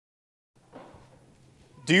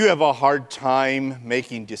Do you have a hard time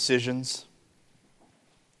making decisions?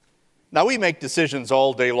 Now, we make decisions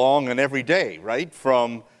all day long and every day, right?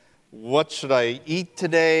 From what should I eat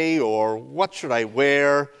today, or what should I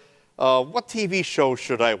wear, what TV show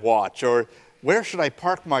should I watch, or where should I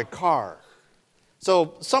park my car?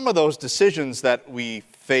 So some of those decisions that we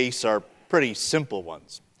face are pretty simple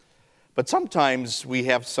ones. But sometimes we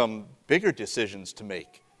have some bigger decisions to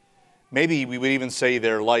make. Maybe we would even say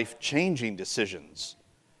they're life-changing decisions.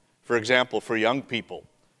 For example, for young people,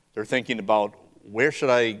 they're thinking about, where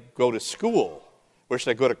should I go to school? Where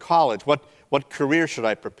should I go to college? What career should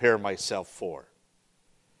I prepare myself for?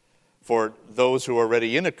 For those who are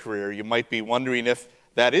already in a career, you might be wondering if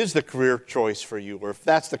that is the career choice for you, or if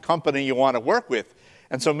that's the company you want to work with.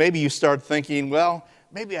 And so maybe you start thinking, well,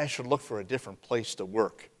 maybe I should look for a different place to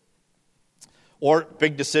work. Or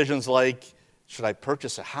big decisions like, should I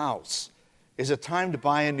purchase a house? Is it time to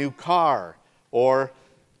buy a new car? Or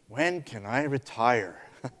when can I retire?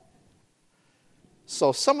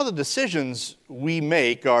 So some of the decisions we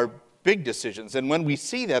make are big decisions. And when we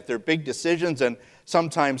see that they're big decisions and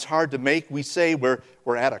sometimes hard to make, we say we're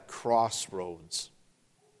at a crossroads.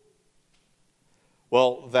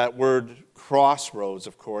 Well, that word crossroads,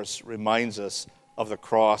 of course, reminds us of the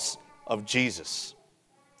cross of Jesus.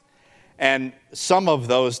 And some of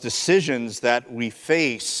those decisions that we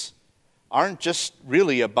face aren't just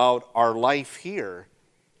really about our life here,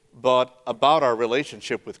 but about our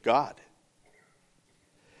relationship with God.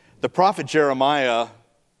 The prophet Jeremiah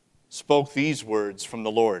spoke these words from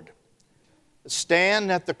the Lord.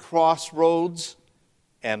 Stand at the crossroads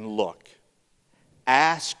and look.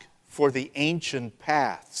 Ask for the ancient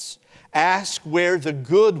paths. Ask where the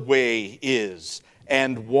good way is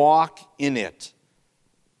and walk in it,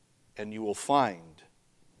 and you will find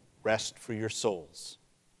rest for your souls.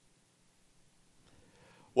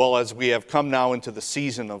 Well, as we have come now into the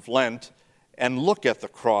season of Lent and look at the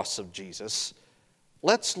cross of Jesus,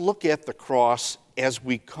 let's look at the cross as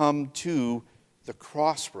we come to the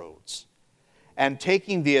crossroads. And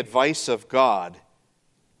taking the advice of God,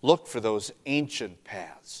 look for those ancient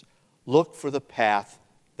paths. Look for the path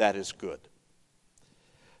that is good.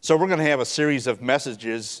 So we're going to have a series of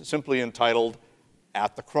messages simply entitled,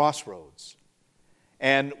 At the Crossroads.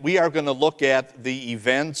 And we are going to look at the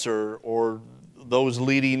events or those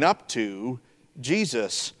leading up to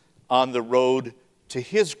Jesus on the road to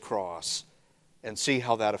his cross and see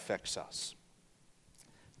how that affects us.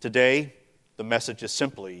 Today, the message is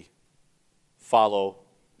simply, follow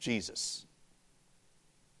Jesus.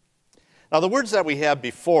 Now, the words that we have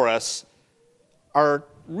before us are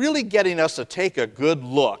really getting us to take a good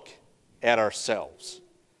look at ourselves.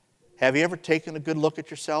 Have you ever taken a good look at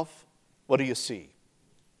yourself? What do you see?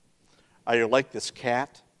 Are you like this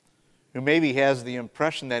cat who maybe has the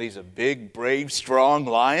impression that he's a big, brave, strong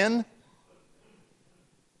lion?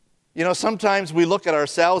 You know, sometimes we look at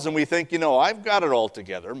ourselves and we think, I've got it all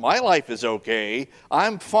together. My life is okay.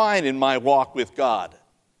 I'm fine in my walk with God.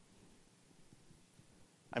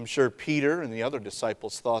 I'm sure Peter and the other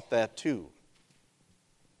disciples thought that too.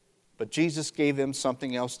 But Jesus gave them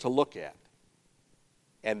something else to look at,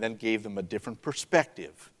 and then gave them a different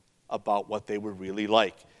perspective about what they were really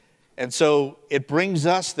like. And so it brings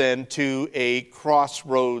us then to a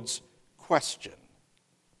crossroads question.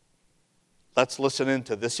 Let's listen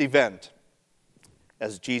into this event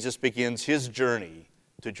as Jesus begins his journey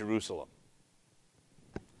to Jerusalem.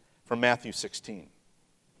 From Matthew 16.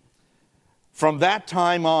 From that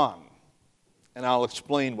time on, and I'll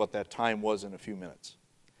explain what that time was in a few minutes.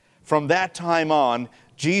 From that time on,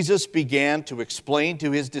 Jesus began to explain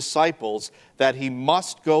to his disciples that he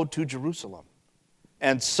must go to Jerusalem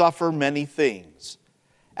and suffer many things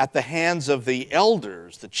at the hands of the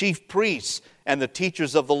elders, the chief priests, and the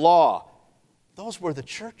teachers of the law. Those were the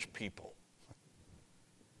church people.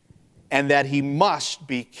 And that he must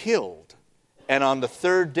be killed and on the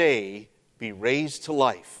third day be raised to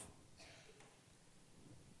life.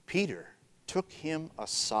 Peter took him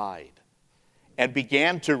aside and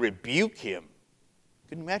began to rebuke him.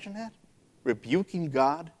 Can you imagine that? Rebuking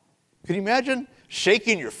God? Can you imagine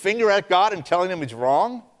shaking your finger at God and telling him he's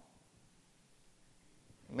wrong?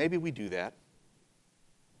 Maybe we do that.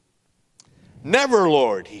 Never,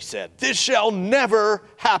 Lord, he said, this shall never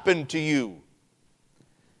happen to you.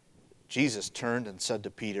 Jesus turned and said to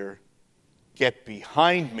Peter, get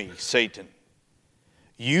behind me, Satan.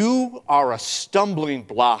 You are a stumbling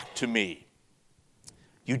block to me.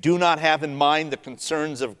 You do not have in mind the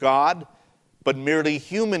concerns of God, but merely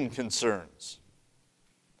human concerns.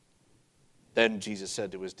 Then Jesus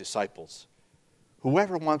said to his disciples,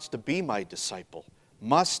 whoever wants to be my disciple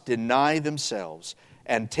must deny themselves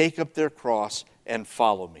and take up their cross and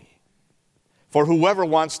follow me. For whoever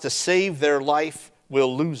wants to save their life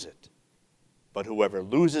will lose it, but whoever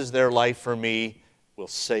loses their life for me will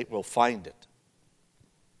find it.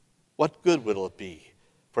 What good will it be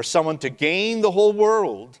for someone to gain the whole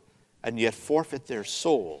world and yet forfeit their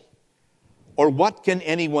soul? Or what can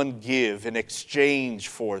anyone give in exchange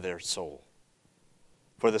for their soul?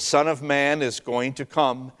 For the Son of Man is going to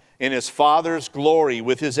come in his Father's glory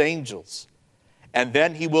with his angels, and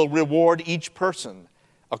then he will reward each person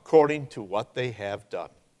according to what they have done.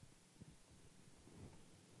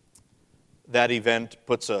 That event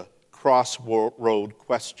puts a crossroad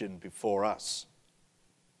question before us.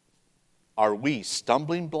 Are we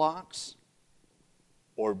stumbling blocks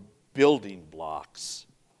or building blocks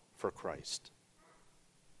for Christ?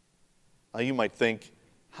 Now you might think,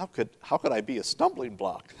 how could I be a stumbling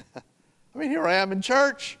block? I mean, here I am in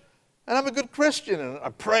church, and I'm a good Christian, and I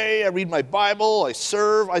pray, I read my Bible, I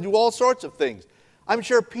serve, I do all sorts of things. I'm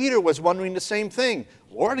sure Peter was wondering the same thing.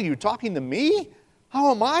 Lord, are you talking to me? How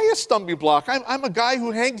am I a stumbling block? I'm a guy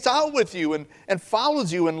who hangs out with you and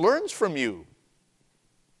follows you and learns from you.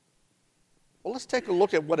 Well, let's take a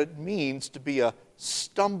look at what it means to be a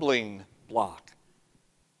stumbling block.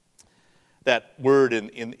 That word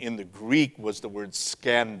in the Greek was the word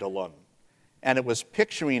scandalon, and it was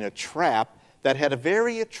picturing a trap that had a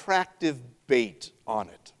very attractive bait on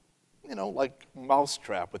it. You know, like a mouse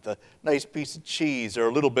trap with a nice piece of cheese or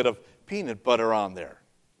a little bit of peanut butter on there.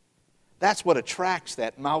 That's what attracts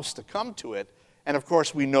that mouse to come to it. And of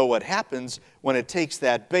course, we know what happens when it takes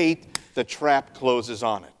that bait, the trap closes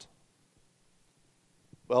on it.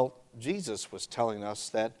 Well, Jesus was telling us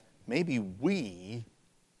that maybe we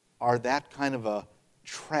are that kind of a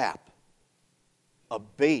trap, a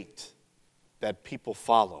bait that people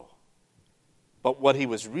follow. But what he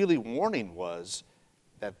was really warning was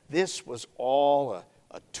that this was all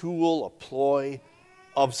a tool, a ploy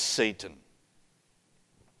of Satan.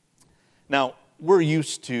 Now, we're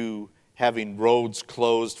used to having roads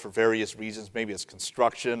closed for various reasons. Maybe it's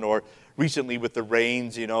construction, or recently with the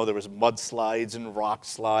rains, you know, there was mudslides and rock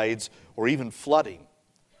slides, or even flooding.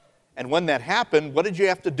 And when that happened, what did you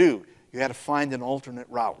have to do? You had to find an alternate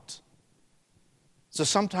route. So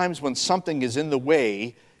sometimes when something is in the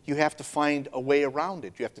way, you have to find a way around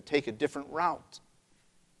it. You have to take a different route.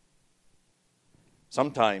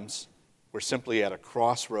 Sometimes we're simply at a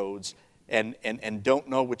crossroads and don't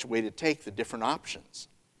know which way to take, the different options.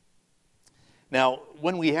 Now,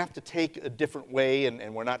 when we have to take a different way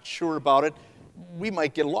and we're not sure about it, we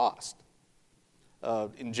might get lost.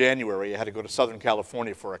 In January, I had to go to Southern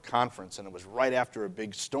California for a conference, and it was right after a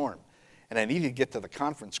big storm. And I needed to get to the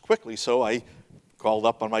conference quickly, so I called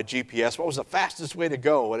up on my GPS what was the fastest way to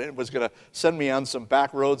go, and it was going to send me on some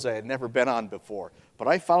back roads I had never been on before. But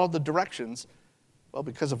I followed the directions. Well,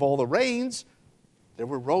 because of all the rains, there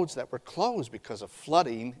were roads that were closed because of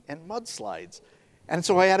flooding and mudslides. And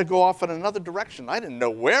so I had to go off in another direction. I didn't know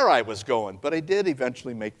where I was going, but I did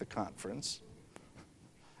eventually make the conference.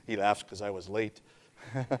 He laughs because I was late.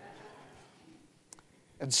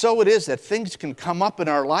 And so it is that things can come up in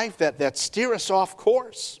our life that steer us off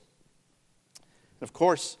course. And of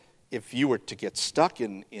course, if you were to get stuck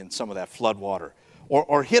in some of that flood water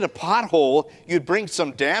or hit a pothole, you'd bring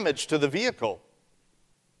some damage to the vehicle.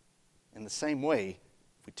 In the same way,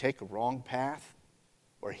 if we take a wrong path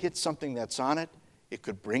or hit something that's on it, it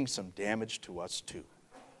could bring some damage to us too.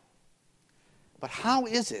 But how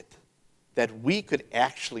is it that we could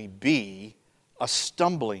actually be a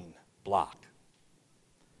stumbling block?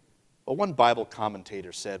 Well, one Bible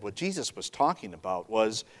commentator said what Jesus was talking about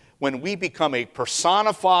was when we become a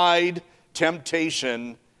personified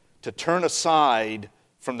temptation to turn aside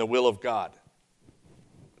from the will of God.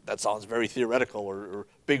 That sounds very theoretical or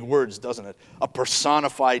big words, doesn't it? A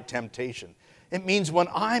personified temptation. It means when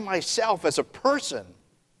I myself as a person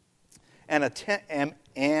am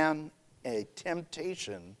a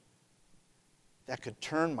temptation that could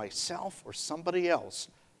turn myself or somebody else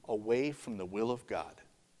away from the will of God.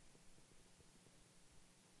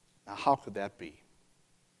 Now, how could that be?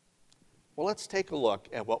 Well, let's take a look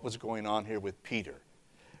at what was going on here with Peter.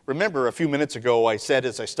 Remember, a few minutes ago, I said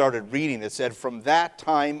as I started reading, it said, from that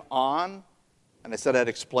time on, and I said I'd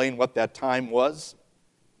explain what that time was.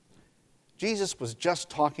 Jesus was just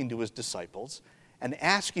talking to his disciples and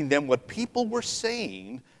asking them what people were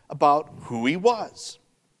saying about who he was.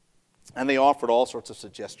 And they offered all sorts of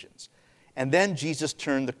suggestions. And then Jesus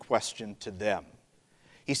turned the question to them.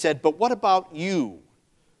 He said, but what about you?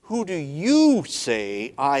 Who do you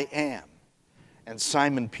say I am? And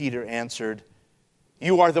Simon Peter answered,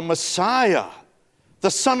 you are the Messiah, the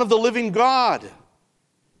Son of the living God.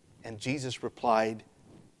 And Jesus replied,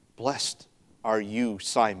 blessed are you,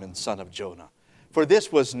 Simon, son of Jonah? For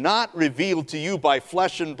this was not revealed to you by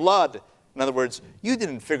flesh and blood. In other words, you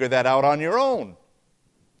didn't figure that out on your own,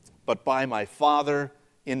 but by my Father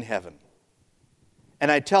in heaven.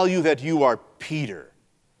 And I tell you that you are Peter.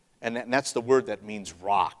 And that's the word that means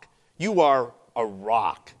rock. You are a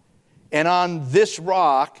rock. And on this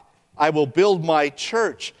rock I will build my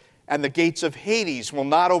church, and the gates of Hades will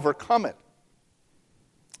not overcome it.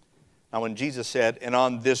 Now, when Jesus said, and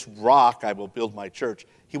on this rock I will build my church,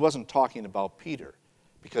 he wasn't talking about Peter,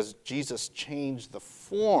 because Jesus changed the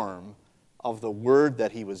form of the word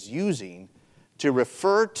that he was using to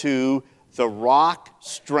refer to the rock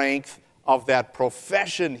strength of that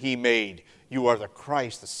profession he made. You are the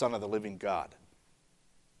Christ, the Son of the living God.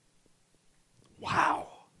 Wow.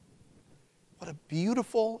 What a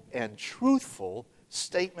beautiful and truthful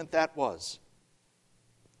statement that was.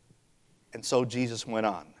 And so Jesus went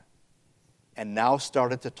on and now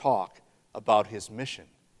started to talk about his mission.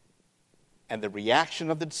 And the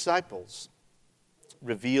reaction of the disciples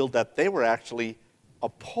revealed that they were actually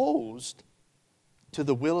opposed to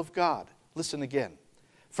the will of God. Listen again.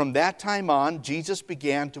 From that time on, Jesus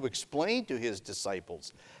began to explain to his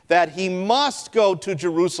disciples that he must go to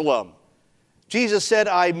Jerusalem. Jesus said,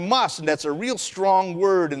 I must, and that's a real strong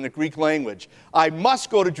word in the Greek language. I must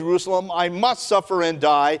go to Jerusalem, I must suffer and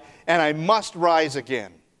die, and I must rise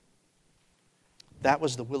again. That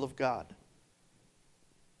was the will of God.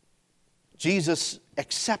 Jesus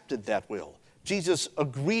accepted that will. Jesus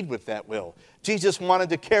agreed with that will. Jesus wanted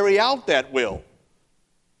to carry out that will.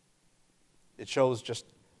 It shows just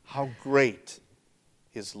how great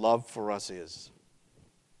his love for us is.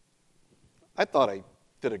 I thought I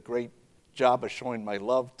did a great job of showing my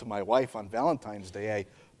love to my wife on Valentine's Day. I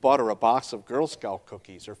bought her a box of Girl Scout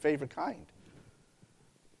cookies, her favorite kind.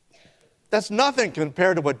 That's nothing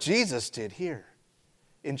compared to what Jesus did here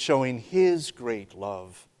in showing his great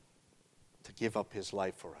love to give up his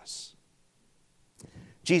life for us.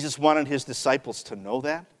 Jesus wanted his disciples to know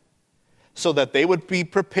that so that they would be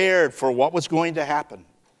prepared for what was going to happen,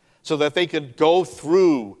 so that they could go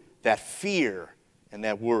through that fear and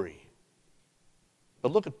that worry.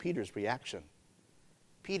 But look at Peter's reaction.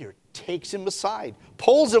 Peter takes him aside,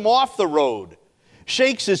 pulls him off the road,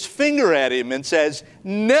 shakes his finger at him and says,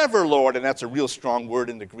 never, Lord, and that's a real strong word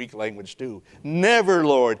in the Greek language too, never,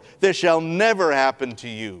 Lord, this shall never happen to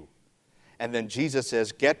you. And then Jesus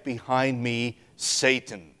says, get behind me,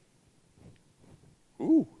 Satan.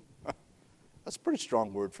 Ooh, that's a pretty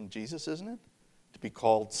strong word from Jesus, isn't it? To be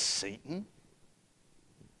called Satan.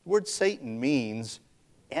 The word Satan means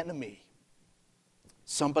enemy.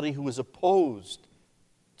 Somebody who is opposed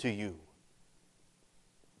to you.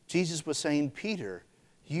 Jesus was saying, Peter,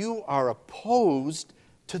 you are opposed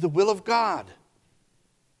to the will of God.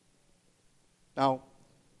 Now,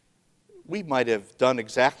 we might have done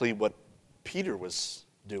exactly what Peter was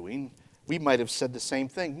doing. We might have said the same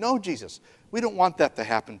thing. No, Jesus, we don't want that to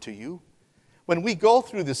happen to you. When we go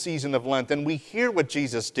through the season of Lent and we hear what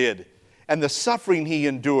Jesus did and the suffering he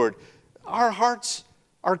endured, our hearts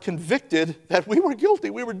are convicted that we were guilty.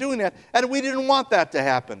 We were doing that, and we didn't want that to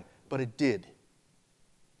happen, but it did.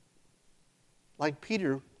 Like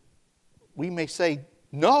Peter, we may say,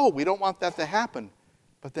 no, we don't want that to happen.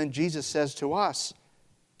 But then Jesus says to us,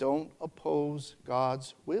 don't oppose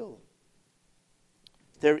God's will.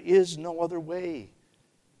 There is no other way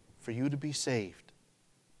for you to be saved.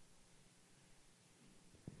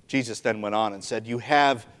 Jesus then went on and said, don't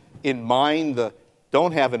have in mind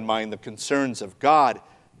the concerns of God,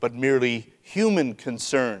 but merely human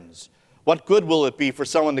concerns. What good will it be for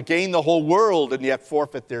someone to gain the whole world and yet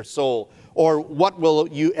forfeit their soul? Or what will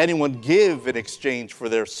anyone give in exchange for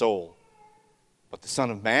their soul? But the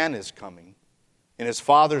Son of Man is coming in his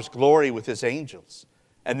Father's glory with his angels,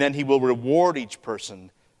 and then he will reward each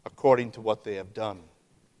person according to what they have done.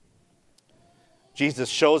 Jesus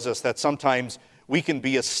shows us that sometimes we can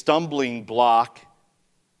be a stumbling block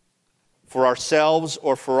for ourselves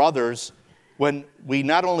or for others when we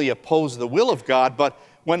not only oppose the will of God, but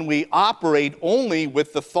when we operate only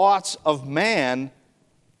with the thoughts of man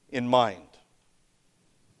in mind.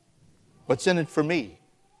 What's in it for me?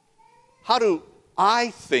 How do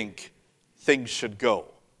I think things should go?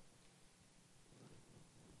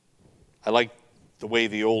 I like the way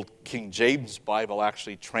the old King James Bible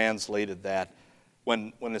actually translated that.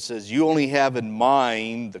 When it says, you only have in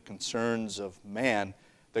mind the concerns of man,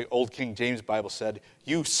 the old King James Bible said,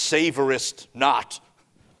 you savorest not.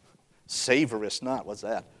 Savorest not, what's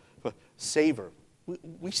that? Savor.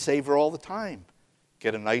 We savor all the time.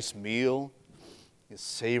 Get a nice meal, you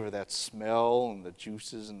savor that smell and the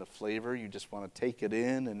juices and the flavor. You just want to take it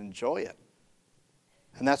in and enjoy it.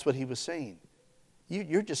 And that's what he was saying.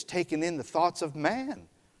 You're just taking in the thoughts of man,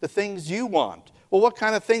 the things you want. Well, what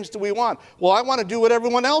kind of things do we want? Well, I want to do what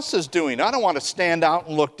everyone else is doing. I don't want to stand out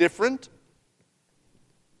and look different.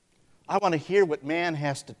 I want to hear what man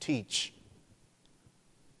has to teach.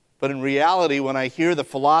 But in reality, when I hear the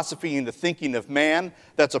philosophy and the thinking of man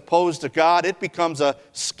that's opposed to God, it becomes a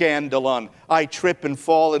scandalon. I trip and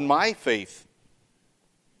fall in my faith.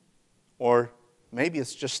 Or maybe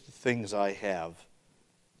it's just the things I have.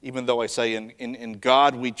 Even though I say in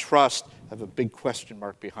God we trust, I have a big question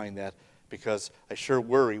mark behind that, because I sure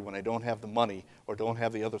worry when I don't have the money or don't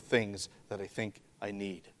have the other things that I think I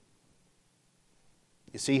need.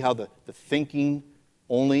 You see how the thinking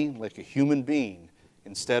only like a human being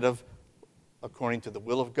instead of according to the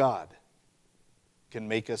will of God can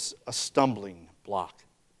make us a stumbling block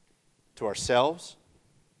to ourselves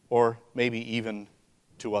or maybe even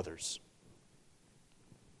to others.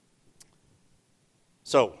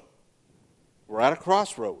 So, we're at a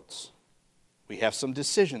crossroads. We have some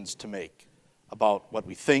decisions to make about what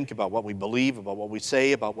we think, about what we believe, about what we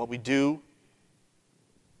say, about what we do.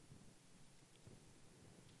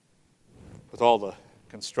 With all the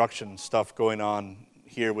construction stuff going on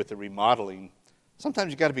here with the remodeling,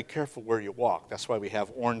 sometimes you got to be careful where you walk. That's why we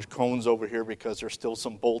have orange cones over here, because there's still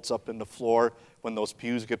some bolts up in the floor when those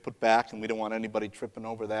pews get put back, and we don't want anybody tripping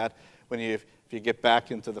over that. If you get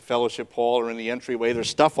back into the fellowship hall or in the entryway, there's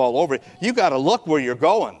stuff all over it. You got to look where you're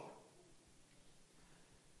going.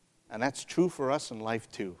 And that's true for us in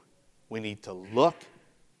life too. We need to look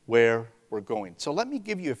where we're going. So let me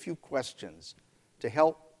give you a few questions to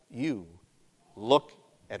help you look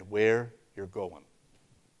at where you're going.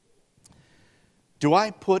 Do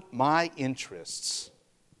I put my interests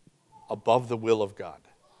above the will of God?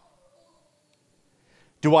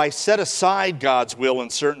 Do I set aside God's will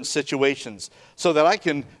in certain situations so that I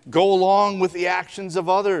can go along with the actions of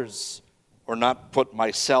others or not put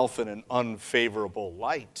myself in an unfavorable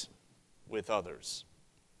light with others?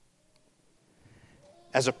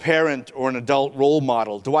 As a parent or an adult role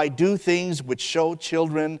model, do I do things which show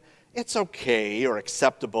children it's okay or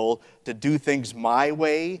acceptable to do things my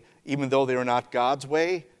way, even though they are not God's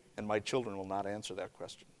way? And my children will not answer that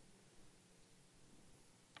question.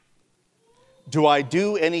 Do I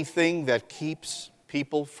do anything that keeps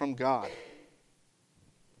people from God?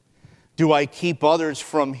 Do I keep others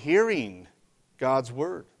from hearing God's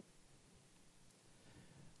word?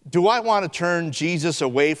 Do I want to turn Jesus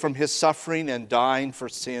away from his suffering and dying for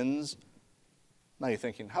sins? Now you're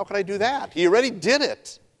thinking, how could I do that? He already did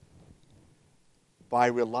it. By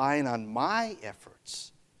relying on my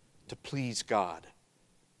efforts to please God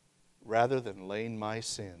rather than laying my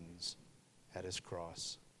sins at his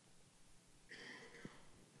cross.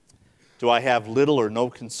 Do I have little or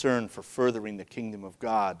no concern for furthering the kingdom of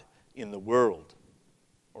God in the world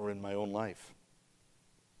or in my own life?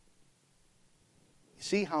 You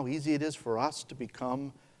see how easy it is for us to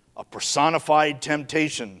become a personified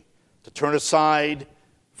temptation, to turn aside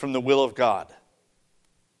from the will of God.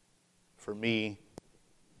 For me,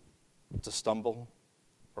 to stumble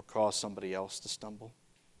or cause somebody else to stumble.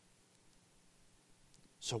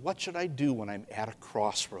 So what should I do when I'm at a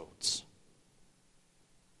crossroads?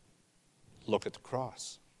 Look at the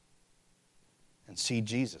cross and see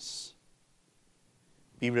Jesus.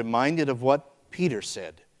 Be reminded of what Peter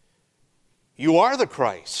said. You are the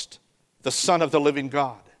Christ, the Son of the living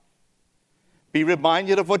God. Be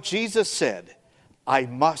reminded of what Jesus said. I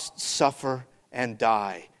must suffer and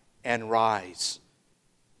die and rise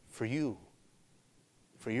for you,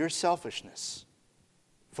 for your selfishness,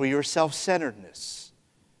 for your self-centeredness,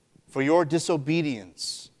 for your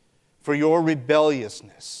disobedience, for your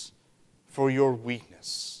rebelliousness, for your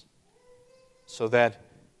weakness, so that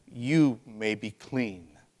you may be clean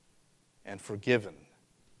and forgiven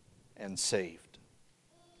and saved.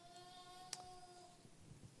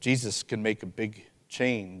 Jesus can make a big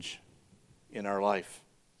change in our life.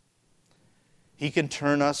 He can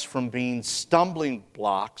turn us from being stumbling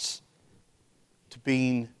blocks to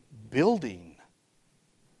being building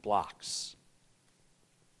blocks.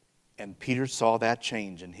 And Peter saw that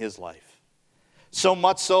change in his life. So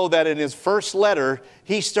much so that in his first letter,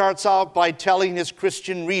 he starts out by telling his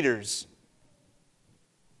Christian readers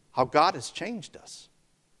how God has changed us.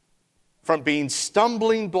 From being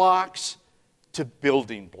stumbling blocks to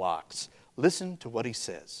building blocks. Listen to what he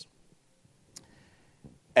says.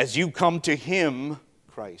 As you come to him,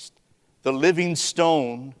 Christ, the living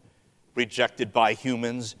stone, rejected by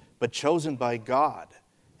humans, but chosen by God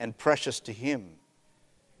and precious to him,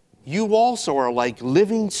 you also are like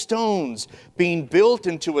living stones being built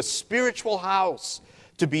into a spiritual house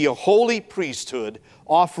to be a holy priesthood,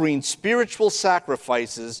 offering spiritual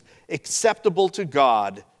sacrifices acceptable to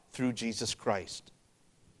God through Jesus Christ.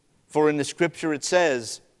 For in the Scripture it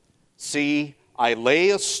says, "See, I lay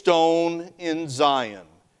a stone in Zion,"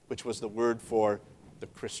 which was the word for the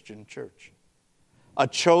Christian church, "a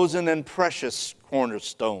chosen and precious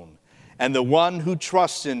cornerstone, and the one who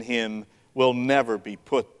trusts in him will never be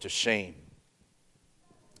put to shame."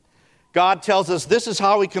 God tells us this is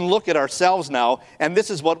how we can look at ourselves now, and this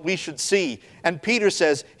is what we should see. And Peter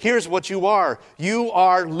says, here's what you are. You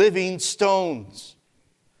are living stones,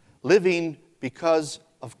 living because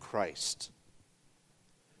of Christ.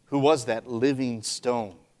 Who was that living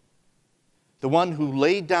stone? The one who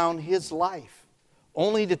laid down his life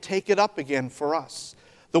only to take it up again for us.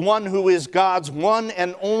 The one who is God's one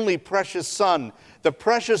and only precious Son. The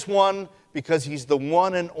precious one because he's the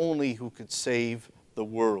one and only who could save the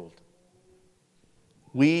world.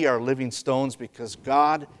 We are living stones because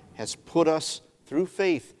God has put us through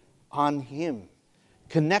faith on him,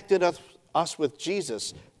 connected us with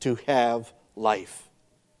Jesus to have life.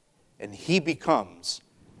 And he becomes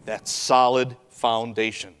that solid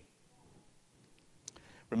foundation.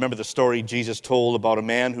 Remember the story Jesus told about a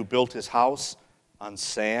man who built his house on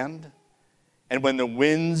sand? And when the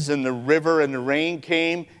winds and the river and the rain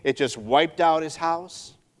came, it just wiped out his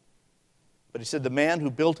house? But he said the man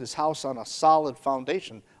who built his house on a solid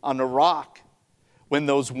foundation, on a rock, when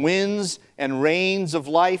those winds and rains of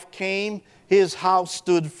life came, his house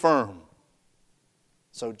stood firm.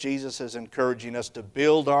 So Jesus is encouraging us to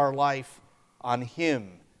build our life on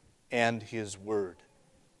him and his word.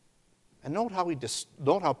 And note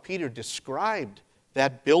how Peter described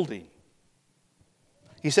that building.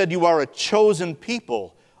 He said, "You are a chosen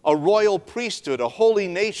people, a royal priesthood, a holy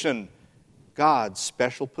nation, God's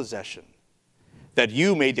special possession, that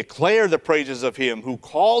you may declare the praises of him who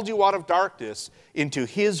called you out of darkness into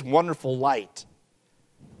his wonderful light.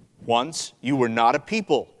 Once you were not a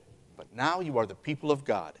people, but now you are the people of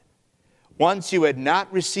God. Once you had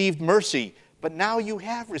not received mercy, but now you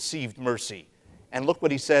have received mercy." And look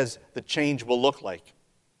what he says the change will look like.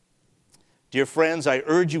 "Dear friends, I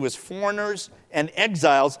urge you as foreigners and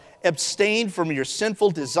exiles, abstain from your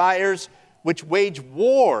sinful desires which wage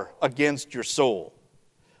war against your soul.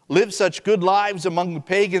 Live such good lives among the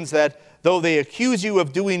pagans that, though they accuse you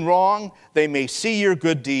of doing wrong, they may see your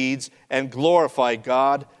good deeds and glorify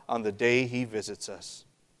God on the day he visits us."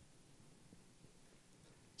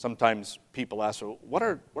 Sometimes people ask, well, what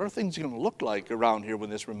are things going to look like around here when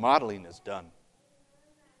this remodeling is done?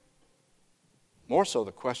 More so,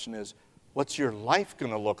 the question is, what's your life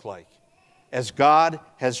going to look like as God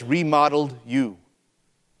has remodeled you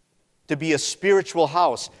to be a spiritual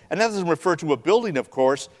house? And that doesn't refer to a building, of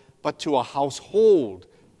course, but to a household,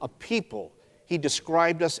 a people. He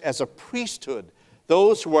described us as a priesthood,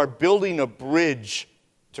 those who are building a bridge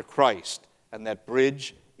to Christ, and that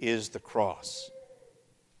bridge is the cross.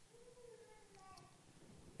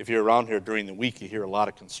 If you're around here during the week, you hear a lot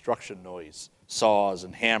of construction noise, saws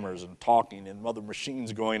and hammers and talking and other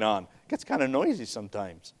machines going on. It gets kind of noisy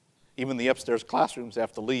sometimes. Even the upstairs classrooms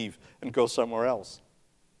have to leave and go somewhere else.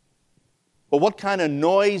 But what kind of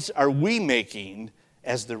noise are we making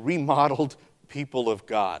as the remodeled people of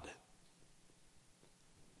God?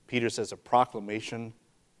 Peter says a proclamation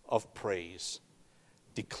of praise,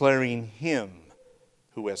 declaring him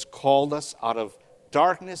who has called us out of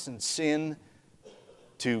darkness and sin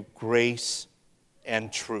to grace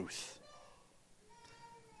and truth.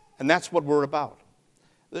 And that's what we're about.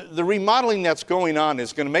 The remodeling that's going on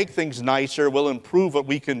is going to make things nicer, will improve what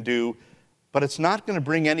we can do, but it's not going to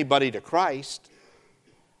bring anybody to Christ.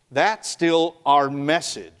 That's still our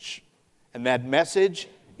message. And that message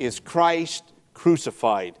is Christ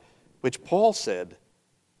crucified, which Paul said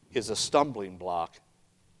is a stumbling block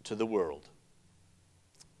to the world.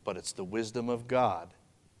 But it's the wisdom of God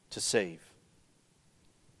to save.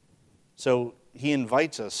 So he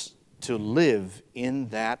invites us to live in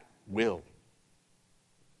that will.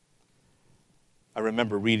 I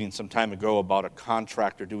remember reading some time ago about a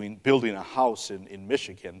contractor building a house in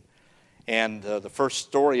Michigan. And the first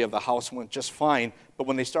story of the house went just fine. But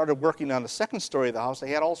when they started working on the second story of the house,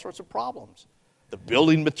 they had all sorts of problems. The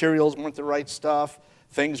building materials weren't the right stuff.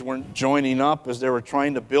 Things weren't joining up as they were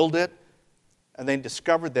trying to build it. And they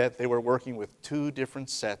discovered that they were working with two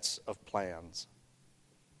different sets of plans.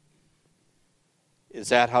 Is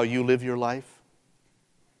that how you live your life?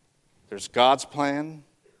 There's God's plan,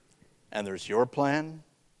 and there's your plan.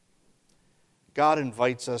 God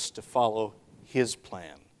invites us to follow his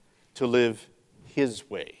plan, to live his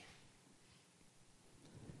way.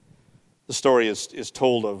 The story is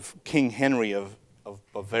told of King Henry of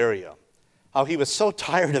Bavaria, how he was so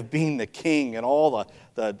tired of being the king and all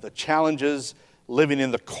the challenges living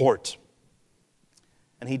in the court.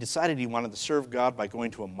 And he decided he wanted to serve God by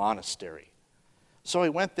going to a monastery. So he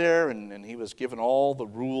went there, and he was given all the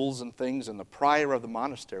rules and things, and the prior of the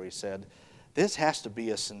monastery said, "This has to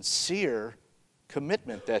be a sincere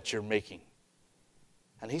commitment that you're making."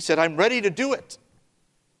 And he said, "I'm ready to do it."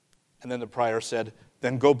 And then the prior said,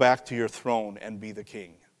 "Then go back to your throne and be the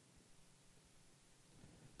king."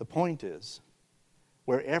 The point is,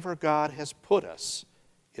 wherever God has put us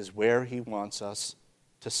is where he wants us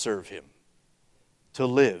to serve him, to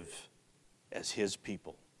live as his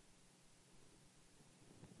people.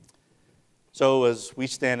 So as we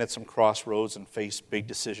stand at some crossroads and face big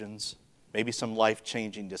decisions, maybe some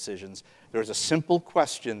life-changing decisions, there's a simple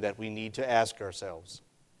question that we need to ask ourselves.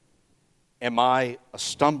 Am I a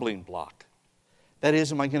stumbling block? That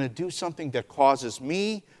is, am I going to do something that causes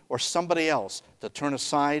me or somebody else to turn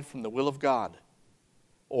aside from the will of God?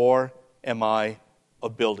 Or am I a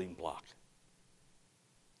building block?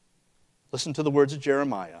 Listen to the words of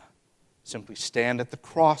Jeremiah. Simply stand at the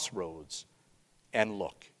crossroads and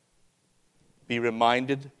look. Be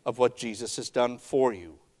reminded of what Jesus has done for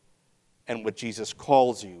you and what Jesus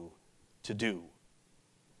calls you to do.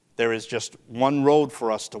 There is just one road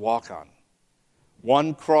for us to walk on,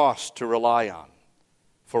 one cross to rely on,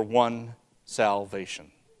 for one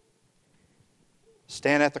salvation.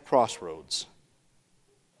 Stand at the crossroads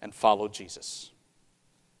and follow Jesus.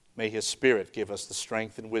 May his Spirit give us the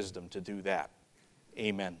strength and wisdom to do that.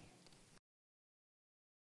 Amen.